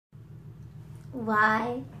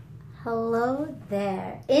Why, hello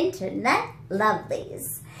there, Internet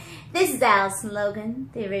lovelies. This is Alison Logan,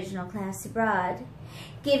 the original Classy Broad,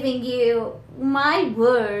 giving you my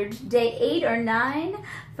word, day 8 or 9,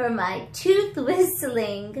 for my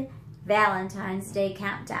tooth-whistling Valentine's Day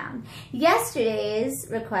countdown. Yesterday's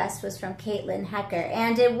request was from Kate-Lyne Hecker,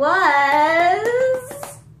 and it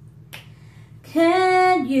was...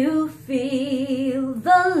 Can you feel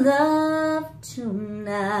the love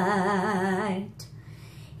tonight?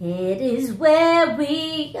 It is where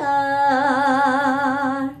we are.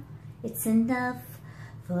 It's enough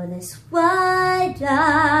for this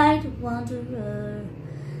wide-eyed wanderer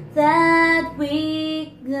that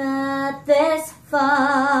we got this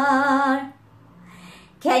far.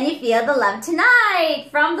 Can you feel the love tonight?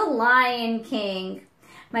 From The Lion King.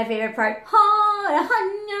 My favorite part.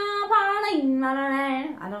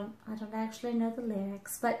 I don't actually know the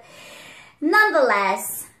lyrics, but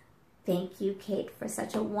nonetheless, thank you, Kate, for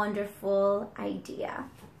such a wonderful idea.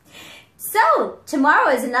 So, tomorrow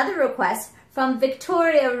is another request from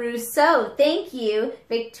Victoria Rousseau. Thank you,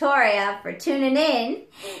 Victoria, for tuning in.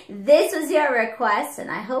 This was your request, and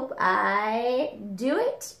I hope I do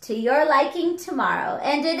it to your liking tomorrow.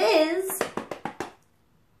 And it is...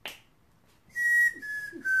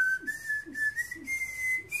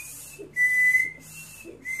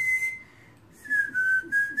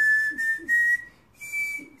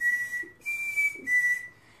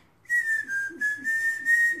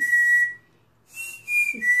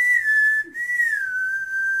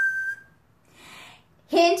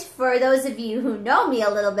 Hint for those of you who know me a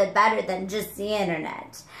little bit better than just the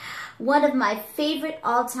internet. One of my favorite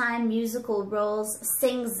all-time musical roles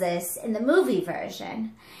sings this in the movie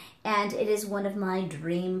version, and it is one of my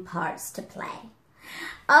dream parts to play.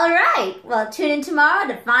 All right, well, tune in tomorrow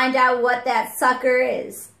to find out what that sucker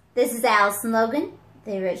is. This is Alison Logan,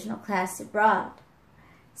 the original Classy Broad,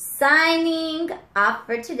 signing off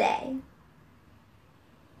for today.